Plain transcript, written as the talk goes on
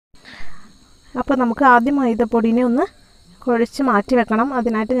അപ്പോൾ നമുക്ക് ആദ്യം മൈദപ്പൊടിനെ ഒന്ന് കുഴച്ച് മാറ്റി വെക്കണം.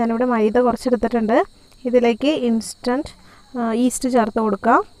 അതിനായിട്ട് ഞാനിവിടെ മൈദ കുറച്ചെടുത്തിട്ടുണ്ട്. ഇതിലേക്ക് ഇൻസ്റ്റൻറ്റ് ഈസ്റ്റ് ചേർത്ത്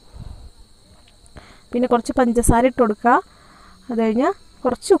കൊടുക്കുക. പിന്നെ കുറച്ച് പഞ്ചസാര ഇട്ട് കൊടുക്കുക. അത് കഴിഞ്ഞ്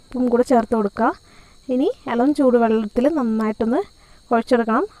കുറച്ച് ഉപ്പും കൂടെ ചേർത്ത് കൊടുക്കുക. ഇനി ഇളം ചൂടുവെള്ളത്തിൽ നന്നായിട്ടൊന്ന്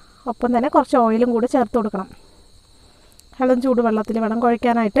കുഴച്ചെടുക്കണം. ഒപ്പം തന്നെ കുറച്ച് ഓയിലും കൂടെ ചേർത്ത് കൊടുക്കണം. ഇളം ചൂടുവെള്ളത്തിൽ വേണം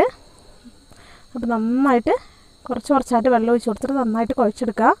കുഴയ്ക്കാനായിട്ട്. അപ്പോൾ നന്നായിട്ട് കുറച്ചായിട്ട് വെള്ളം ഒഴിച്ച് കൊടുത്തിട്ട് നന്നായിട്ട്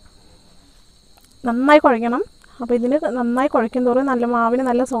കുഴച്ചെടുക്കുക. നന്നായി കുഴയ്ക്കണം. അപ്പോൾ ഇതിന് നന്നായി കുഴയ്ക്കും തോറും നല്ല മാവിന്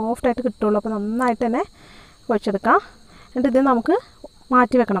നല്ല സോഫ്റ്റായിട്ട് കിട്ടുള്ളൂ. അപ്പോൾ നന്നായിട്ട് തന്നെ കുഴച്ചെടുക്കാം. എന്നിട്ട് ഇത് നമുക്ക്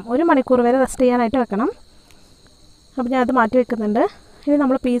മാറ്റി വെക്കണം. 1 മണിക്കൂർ വരെ റെസ്റ്റ് ചെയ്യാനായിട്ട് വെക്കണം. അപ്പോൾ ഞാനത് മാറ്റി വെക്കുന്നുണ്ട്. ഇനി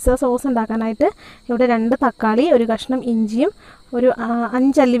നമ്മൾ പിസ്സ സോസ് ഉണ്ടാക്കാനായിട്ട് ഇവിടെ 2 തക്കാളി, 1 കഷ്ണം ഇഞ്ചിയും, ഒരു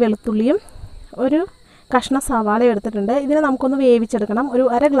 5 അല്ലി വെളുത്തുള്ളിയും, 1 കഷ്ണം സവാളയും എടുത്തിട്ടുണ്ട്. ഇതിനെ നമുക്കൊന്ന് വേവിച്ചെടുക്കണം. ഒരു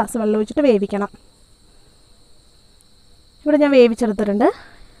 1/2 ഗ്ലാസ് വെള്ളം ഒഴിച്ചിട്ട് വേവിക്കണം. ഇവിടെ ഞാൻ വേവിച്ചെടുത്തിട്ടുണ്ട്.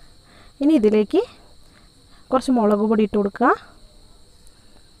 ഇനി ഇതിലേക്ക് കുറച്ച് മുളക് പൊടി ഇട്ട് കൊടുക്കുക.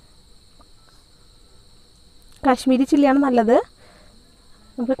 കാശ്മീരി ചില്ലിയാണ് നല്ലത്.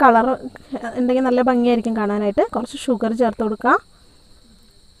 നമുക്ക് കളർ ഉണ്ടെങ്കിൽ നല്ല ഭംഗിയായിരിക്കും കാണാനായിട്ട്. കുറച്ച് ഷുഗർ ചേർത്ത് കൊടുക്കുക.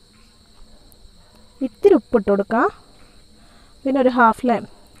 ഇത്തിരി ഉപ്പിട്ട് കൊടുക്കുക. പിന്നെ ഒരു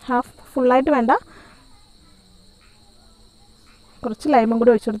ഹാഫ് ഫുള്ളായിട്ട് വേണ്ട, കുറച്ച് ലൈമും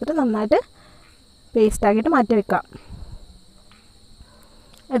കൂടി ഒഴിച്ചു കൊടുത്തിട്ട് നന്നായിട്ട് പേസ്റ്റാക്കിയിട്ട് മാറ്റി വെക്കുക.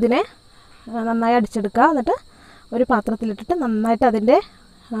 ഇതിനെ നന്നായി അടിച്ചെടുക്കുക. എന്നിട്ട് ഒരു പാത്രത്തിലിട്ടിട്ട് നന്നായിട്ട് അതിൻ്റെ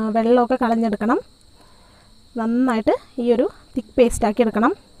വെള്ളമൊക്കെ കളഞ്ഞെടുക്കണം. നന്നായിട്ട് ഈ ഒരു തിക്ക് പേസ്റ്റാക്കി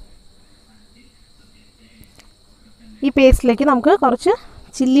എടുക്കണം. ഈ പേസ്റ്റിലേക്ക് നമുക്ക് കുറച്ച്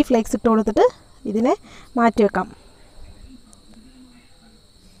ചില്ലി ഫ്ലേക്സ് ഇട്ട് കൊടുത്തിട്ട് ഇതിനെ മാറ്റി വെക്കാം.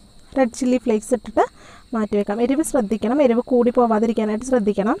 റെഡ് ചില്ലി ഫ്ലേക്സ് ഇട്ടിട്ട് മാറ്റി വെക്കാം. എരിവ് ശ്രദ്ധിക്കണം. എരിവ് കൂടി പോവാതിരിക്കാനായിട്ട്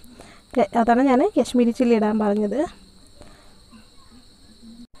ശ്രദ്ധിക്കണം. അതാണ് ഞാൻ കാശ്മീരി ചില്ലി ഇടാൻ പറഞ്ഞത്.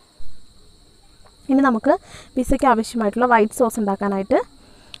 ഇനി നമുക്ക് പിസ്സയ്ക്ക് ആവശ്യമായിട്ടുള്ള വൈറ്റ് സോസ് ഉണ്ടാക്കാനായിട്ട്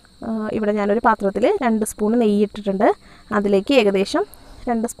ഇവിടെ ഞാനൊരു പാത്രത്തിൽ 2 സ്പൂൺ നെയ്യ് ഇട്ടിട്ടുണ്ട്. അതിലേക്ക് ഏകദേശം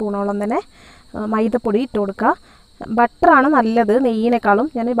 2 സ്പൂണോളം തന്നെ മൈദപ്പൊടി ഇട്ട് കൊടുക്കുക. ബട്ടറാണ് നല്ലത് നെയ്യിനേക്കാളും.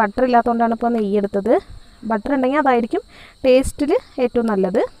 ഞാൻ ബട്ടർ ഇല്ലാത്തതുകൊണ്ടാണ് ഇപ്പോൾ നെയ്യ് എടുത്തത്. ബട്ടർ ഉണ്ടെങ്കിൽ അതായിരിക്കും ടേസ്റ്റിൽ ഏറ്റവും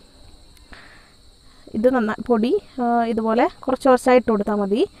നല്ലത്. ഇത് പൊടി ഇതുപോലെ കുറച്ചായി ഇട്ട് കൊടുത്താൽ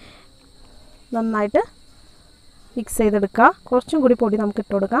മതി. നന്നായിട്ട് മിക്സ് ചെയ്തെടുക്കുക. കുറച്ചും കൂടി പൊടി നമുക്ക്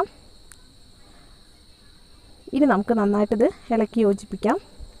ഇട്ട് കൊടുക്കാം. ഇനി നമുക്ക് നന്നായിട്ടിത് ഇളക്കി യോജിപ്പിക്കാം.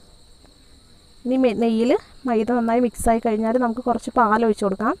 ഇനി നെയ്യിൽ മൈദ നന്നായി മിക്സായി കഴിഞ്ഞാൽ നമുക്ക് കുറച്ച് പാൽ ഒഴിച്ച്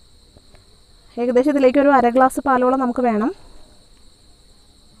കൊടുക്കാം. ഏകദേശം ഇതിലേക്ക് ഒരു 1/2 ഗ്ലാസ് പാലോളം നമുക്ക് വേണം.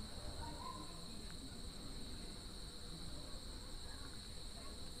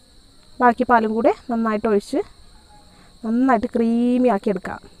 ബാക്കി പാലും കൂടെ നന്നായിട്ട് ഒഴിച്ച് നന്നായിട്ട് ക്രീമി ആക്കി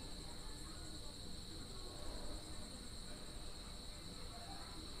എടുക്കാം.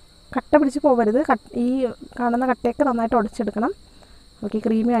 കട്ട പിടിച്ച് പോകരുത്. ഈ കാണുന്ന കട്ടയൊക്കെ നന്നായിട്ട് ഉടച്ചെടുക്കണം. ഓക്കെ,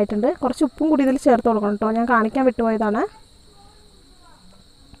 ക്രീമി ആയിട്ടുണ്ട്. കുറച്ച് ഉപ്പും കൂടി ഇതിൽ ചേർത്ത് കൊടുക്കണം കേട്ടോ. ഞാൻ കാണിക്കാൻ വിട്ടുപോയതാണ്.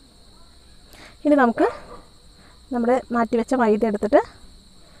 ഇനി നമുക്ക് നമ്മുടെ മാറ്റി വെച്ച മൈദ എടുത്തിട്ട്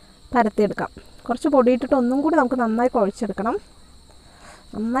പരത്തിയെടുക്കാം. കുറച്ച് പൊടിയിട്ടിട്ട് ഒന്നും കൂടി നമുക്ക് നന്നായി കുഴച്ചെടുക്കണം.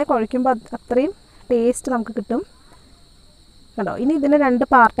 നന്നായി കുഴയ്ക്കുമ്പോൾ അത്രയും ടേസ്റ്റ് നമുക്ക് കിട്ടും കേട്ടോ. ഇനി ഇതിനെ 2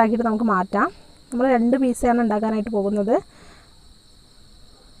 പാർട്ടാക്കിയിട്ട് നമുക്ക് മാറ്റാം. നമ്മൾ 2 പീസയാണ് ഉണ്ടാക്കാനായിട്ട് പോകുന്നത്.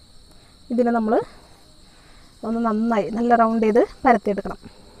 ഇതിനെ നമ്മൾ ഒന്ന് നന്നായി നല്ല റൗണ്ട് ചെയ്ത് പരത്തിയെടുക്കണം.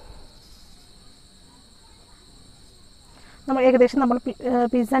 ഏകദേശം നമ്മൾ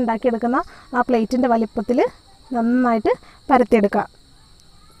പിസ്സ ഉണ്ടാക്കിയെടുക്കുന്ന ആ പ്ലേറ്റിൻ്റെ വലിപ്പത്തിൽ നന്നായിട്ട് പരത്തിയെടുക്കുക.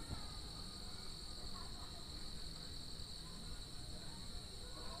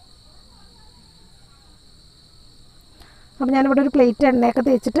 അപ്പോൾ ഞാനിവിടെ ഒരു പ്ലേറ്റ് എണ്ണയൊക്കെ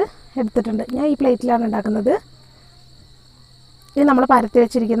തേച്ചിട്ട് എടുത്തിട്ടുണ്ട്. ഞാൻ ഈ പ്ലേറ്റിലാണ് ഉണ്ടാക്കുന്നത്. ഇനി നമ്മൾ പരത്തി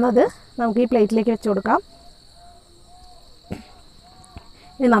വെച്ചിരിക്കുന്നത് നമുക്ക് ഈ പ്ലേറ്റിലേക്ക് വെച്ച് കൊടുക്കാം.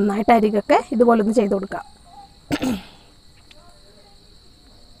 ഇനി നന്നായിട്ട് അരികൊക്കെ ഇതുപോലെ ഒന്ന് ചെയ്ത് കൊടുക്കാം.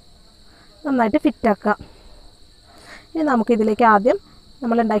 നന്നായിട്ട് ഫിറ്റാക്കുക. ഇനി നമുക്കിതിലേക്ക് ആദ്യം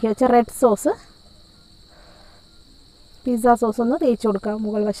നമ്മൾ ഉണ്ടാക്കി വെച്ച റെഡ് സോസ്, പിസ്സ സോസ് ഒന്ന് തേച്ച് കൊടുക്കാം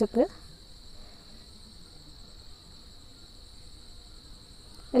മുകൾ വശത്ത്.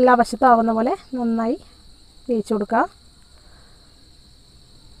 എല്ലാ വശത്തും ആവുന്ന പോലെ നന്നായി തേച്ച് കൊടുക്കുക.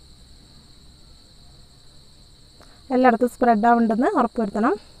 എല്ലായിടത്തും സ്പ്രെഡ് ആവുന്നുണ്ടെന്ന്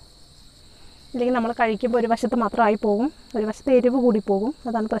ഉറപ്പുവരുത്തണം. ഇല്ലെങ്കിൽ നമ്മൾ കഴിക്കുമ്പോൾ ഒരു വശത്ത് മാത്രമായി പോകും, ഒരു വശത്ത് എരിവ് കൂടി പോകും.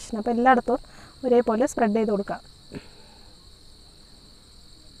 അതാണ് പ്രശ്നം. അപ്പോൾ എല്ലായിടത്തും ഒരേപോലെ സ്പ്രെഡ് ചെയ്ത് കൊടുക്കുക.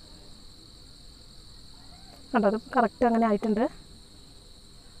 കണ്ടോ, അത് കറക്റ്റ് അങ്ങനെ ആയിട്ടുണ്ട്.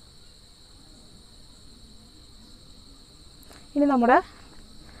 ഇനി നമ്മുടെ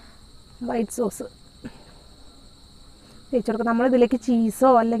വൈറ്റ് സോസ് തേച്ച് കൊടുക്കുക. നമ്മളിതിലേക്ക് ചീസോ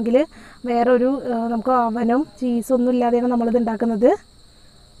അല്ലെങ്കിൽ വേറൊരു നമുക്ക് അവനും ചീസൊന്നും ഇല്ലാതെയാണ് നമ്മളിത് ഉണ്ടാക്കുന്നത്.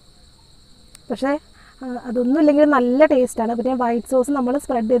 പക്ഷേ അതൊന്നും ഇല്ലെങ്കിൽ നല്ല ടേസ്റ്റാണ്. പിന്നെ വൈറ്റ് സോസ് നമ്മൾ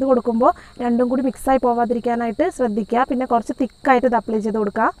സ്പ്രെഡ് ചെയ്ത് കൊടുക്കുമ്പോൾ രണ്ടും കൂടി മിക്സായി പോവാതിരിക്കാനായിട്ട് ശ്രദ്ധിക്കുക. പിന്നെ കുറച്ച് തിക്കായിട്ട് ഇത് അപ്ലൈ ചെയ്ത്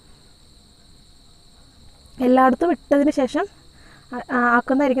കൊടുക്കുക. എല്ലായിടത്തും ഇട്ടതിന് ശേഷം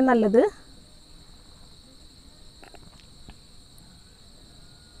ആക്കുന്നതായിരിക്കും നല്ലത്.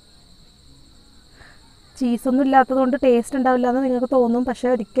 ചീസൊന്നും ഇല്ലാത്തതുകൊണ്ട് ടേസ്റ്റ് ഉണ്ടാവില്ല എന്ന് നിങ്ങൾക്ക് തോന്നും. പക്ഷേ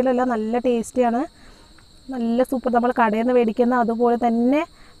ഒരിക്കലല്ല, നല്ല ടേസ്റ്റിയാണ്. നല്ല സൂപ്പർ, നമ്മൾ കടയിൽ നിന്ന് മേടിക്കുന്ന അതുപോലെ തന്നെ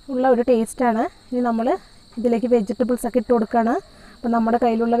ഉള്ള ഒരു ടേസ്റ്റാണ്. ഇനി നമ്മൾ ഇതിലേക്ക് വെജിറ്റബിൾസൊക്കെ ഇട്ട് കൊടുക്കുകയാണ്. അപ്പോൾ നമ്മുടെ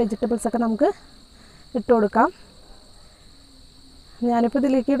കയ്യിലുള്ള വെജിറ്റബിൾസൊക്കെ നമുക്ക് ഇട്ട് കൊടുക്കാം. ഞാനിപ്പോൾ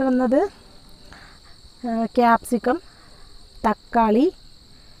ഇതിലേക്ക് ഇടുന്നത് ക്യാപ്സിക്കം, തക്കാളി,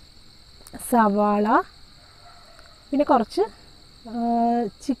 സവാള, പിന്നെ കുറച്ച്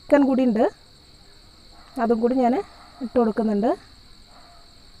ചിക്കൻ കൂടി ഉണ്ട്, അതും കൂടി ഞാൻ ഇട്ട് കൊടുക്കുന്നുണ്ട്.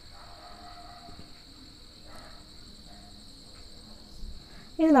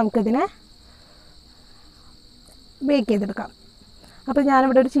 ഇനി നമുക്കിതിനെ ബേക്ക് ചെയ്തെടുക്കാം. അപ്പോൾ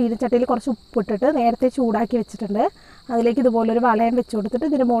ഞാനിവിടെ ഒരു ചീനച്ചട്ടിയിൽ കുറച്ച് ഉപ്പിട്ടിട്ട് നേരത്തെ ചൂടാക്കി വെച്ചിട്ടുണ്ട്. അതിലേക്ക് ഇതുപോലൊരു വളയം വെച്ച് കൊടുത്തിട്ട്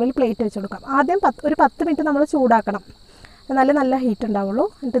ഇതിൻ്റെ മുകളിൽ പ്ലേറ്റ് വെച്ച് കൊടുക്കാം. ആദ്യം ഒരു 10 മിനിറ്റ് നമ്മൾ ചൂടാക്കണം, എന്നാലേ നല്ല ഹീറ്റ് ഉണ്ടാവുള്ളൂ.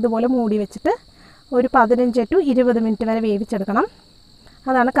 എന്നിട്ട് ഇതുപോലെ മൂടി വെച്ചിട്ട് ഒരു 15 to 20 മിനിറ്റ് വരെ വേവിച്ചെടുക്കണം.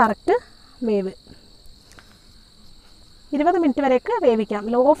 അതാണ് കറക്റ്റ് വേവ്. 20 മിനിറ്റ് വരെയൊക്കെ വേവിക്കാം.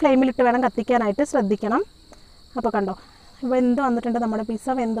 ലോ ഫ്ലെയിമിലിട്ട് വേണം കത്തിക്കാനായിട്ട്, ശ്രദ്ധിക്കണം. അപ്പോൾ കണ്ടോ, വെന്ത് വന്നിട്ടുണ്ട്, നമ്മുടെ പിസ്സ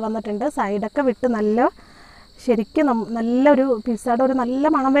വെന്ത് വന്നിട്ടുണ്ട്. സൈഡൊക്കെ വിട്ട് ശരിക്കും നല്ലൊരു പിസ്സയുടെ ഒരു നല്ല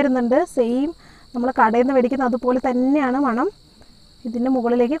മണം വരുന്നുണ്ട്. സെയിം നമ്മൾ കടയിൽ നിന്ന് മേടിക്കുന്ന അതുപോലെ തന്നെയാണ് മണം. ഇതിൻ്റെ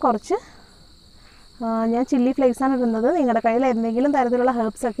മുകളിലേക്ക് കുറച്ച് ഞാൻ ചില്ലി ഫ്ലേക്സാണ് ഇടുന്നത്. നിങ്ങളുടെ കയ്യിൽ എന്തെങ്കിലും തരത്തിലുള്ള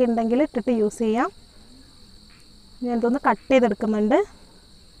ഹെർബ്സൊക്കെ ഉണ്ടെങ്കിൽ ഇട്ടിട്ട് യൂസ് ചെയ്യാം. ഞാൻ ഇതൊന്ന് കട്ട് ചെയ്തെടുക്കുന്നുണ്ട്.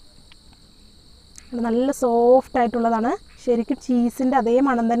 നല്ല സോഫ്റ്റ് ആയിട്ടുള്ളതാണ്. ശരിക്കും ചീസിൻ്റെ അതേ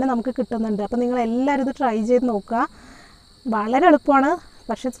മണം തന്നെ നമുക്ക് കിട്ടുന്നുണ്ട്. അപ്പോൾ നിങ്ങളെല്ലാവരും ഇത് ട്രൈ ചെയ്ത് നോക്കുക. വളരെ എളുപ്പമാണ്,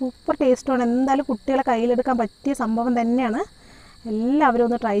 പക്ഷേ സൂപ്പർ ടേസ്റ്റുമാണ്. എന്തായാലും കുട്ടികളെ കയ്യിലെടുക്കാൻ പറ്റിയ സംഭവം തന്നെയാണ്. എല്ലാവരും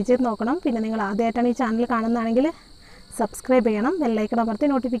ഒന്ന് ട്രൈ ചെയ്ത് നോക്കണം. പിന്നെ നിങ്ങൾ ആദ്യമായിട്ടാണ് ഈ ചാനൽ കാണുന്നതാണെങ്കിൽ സബ്സ്ക്രൈബ് ചെയ്യണം. ബെല്ലൈക്കൺ അമർത്തി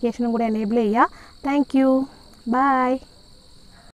നോട്ടിഫിക്കേഷനും കൂടി എനേബിൾ ചെയ്യുക. Thank you. ബൈ.